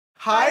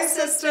Hi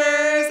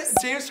sisters!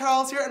 James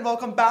Charles here and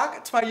welcome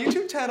back to my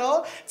YouTube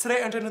channel.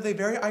 Today I'm joined with a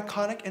very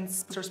iconic and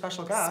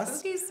special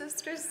guest. Spooky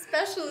sister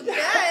special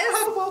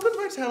guest. Welcome to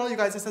my channel, you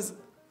guys. This is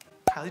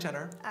Kylie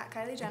Jenner. At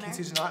Kylie Jenner. In case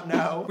you do not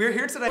know. We're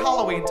here today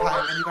Halloween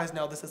time and you guys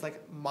know this is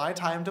like my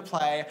time to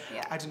play.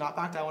 Yeah. I do not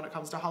back down when it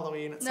comes to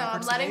Halloween. No,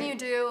 I'm letting you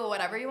do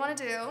whatever you want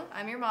to do.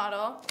 I'm your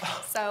model,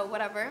 so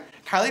whatever.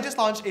 Kylie just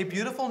launched a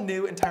beautiful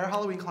new entire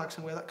Halloween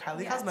collection with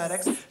Kylie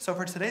Cosmetics. So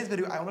for today's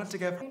video, I wanted to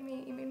give...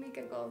 You made me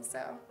giggle, so.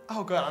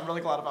 Oh good, I'm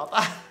really glad about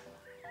that.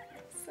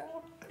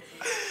 So.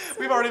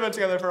 We've already been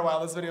together for a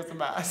while. This video's a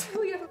mess.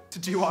 Oh, yeah.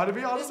 Did you want to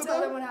be honest with them?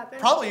 Tell them what happened.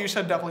 Probably you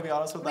should definitely be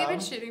honest with them. We've been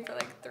shooting for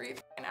like 3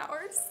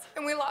 hours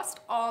and we lost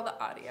all the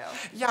audio.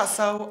 Yeah,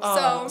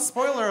 so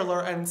spoiler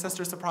alert and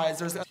sister surprise,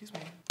 there's excuse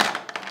me.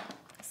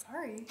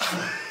 Sorry.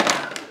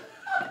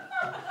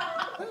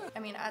 I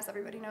mean, as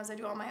everybody knows, I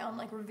do all my own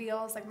like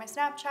reveals, like my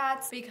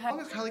Snapchats, because How long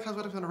has Kylie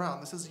Cosmetics been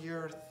around? This is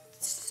year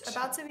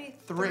about to be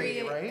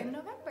three, right? In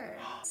November.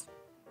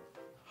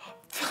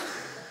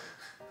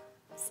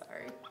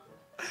 Sorry.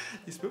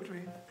 You spooked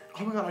me.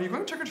 Oh my god, are you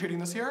going trick-or-treating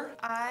this year?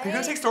 Are you I'm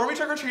gonna take Stormy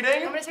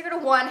trick-or-treating? gonna take her to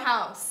one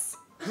house.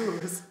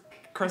 Who's?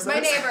 Chris's? My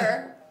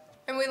neighbor.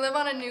 And we live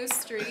on a new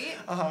street.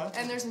 Uh-huh.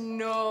 And there's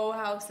no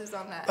houses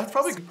on that. That's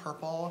probably a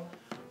purple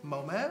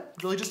moment.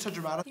 Really just to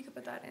dramatic. You could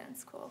put that in,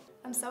 it's cool.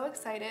 I'm so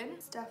excited.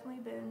 It's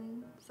definitely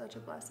been such a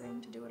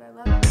blessing to do what I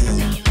love.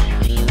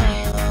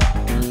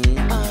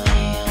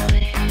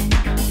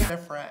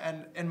 Different,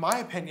 and in my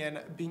opinion,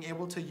 being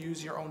able to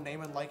use your own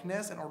name and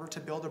likeness in order to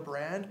build a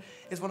brand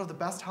is one of the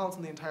best talents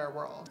in the entire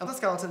world. On the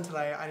skeleton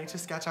today, I need to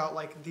sketch out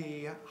like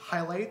the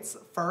highlights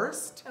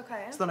first.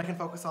 Okay. So then I can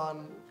focus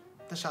on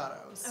the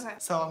shadows. Okay.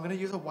 So I'm gonna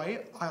use a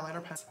white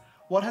eyeliner pen.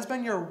 What has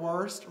been your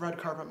worst red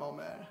carpet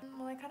moment?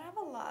 Well, I kind of have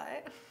a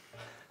lot.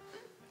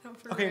 No,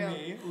 for Okay, real.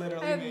 me,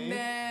 literally me.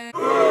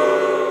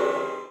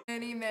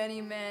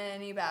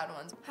 Many bad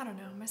ones. I don't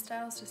know, my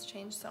style's just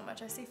changed so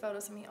much. I see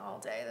photos of me all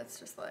day that's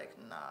just like,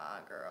 nah,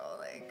 girl,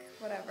 like,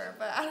 whatever,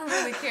 but I don't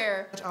really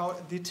care. Sketch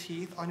out the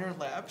teeth on your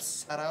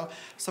lips.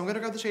 So I'm gonna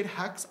grab the shade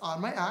Hex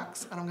on my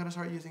X, and I'm gonna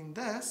start using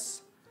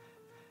this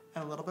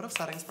and a little bit of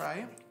setting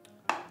spray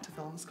to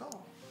fill in the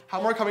skull. How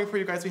more coming for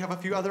you guys. We have a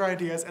few other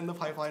ideas in the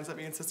pipelines that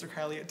me and sister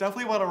Kylie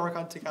definitely want to work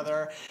on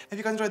together. If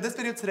you guys enjoyed this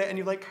video today and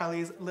you like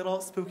Kylie's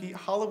little spooky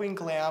Halloween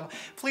glam,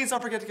 please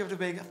don't forget to give it a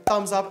big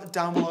thumbs up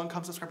down below and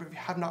come subscribe if you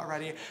have not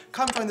already.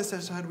 Come join the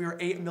sisterhood. We are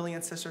 8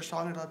 million sisters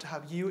strong and I'd love to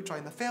have you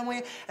join the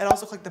family. And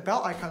also click the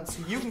bell icon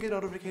so you can get a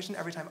notification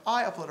every time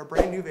I upload a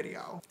brand new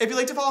video. If you'd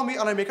like to follow me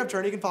on my makeup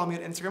journey, you can follow me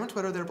on Instagram and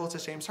Twitter. They're both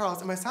just James Charles.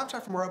 And my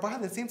Snapchat for more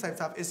behind the scenes type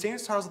stuff is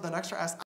James Charles with an extra S.